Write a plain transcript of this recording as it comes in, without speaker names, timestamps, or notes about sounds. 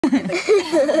Why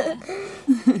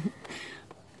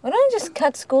don't I just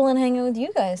cut school and hang out with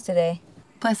you guys today?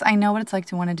 Bliss, I know what it's like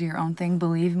to want to do your own thing.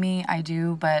 Believe me, I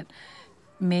do, but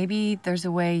maybe there's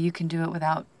a way you can do it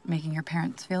without making your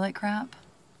parents feel like crap.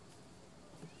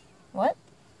 What?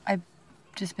 I've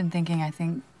just been thinking, I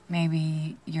think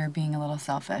maybe you're being a little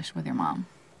selfish with your mom.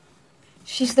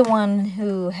 She's the one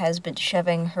who has been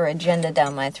shoving her agenda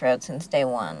down my throat since day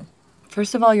one.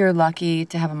 First of all, you're lucky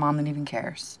to have a mom that even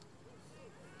cares.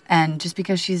 And just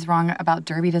because she's wrong about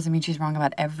Derby doesn't mean she's wrong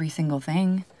about every single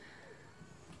thing.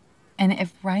 And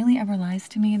if Riley ever lies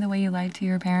to me the way you lied to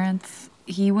your parents,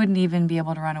 he wouldn't even be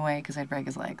able to run away because I'd break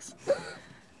his legs.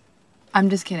 I'm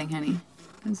just kidding, honey.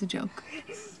 It was a joke.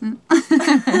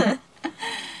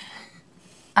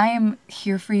 I am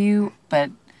here for you,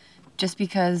 but just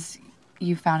because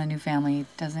you found a new family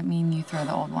doesn't mean you throw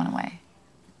the old one away.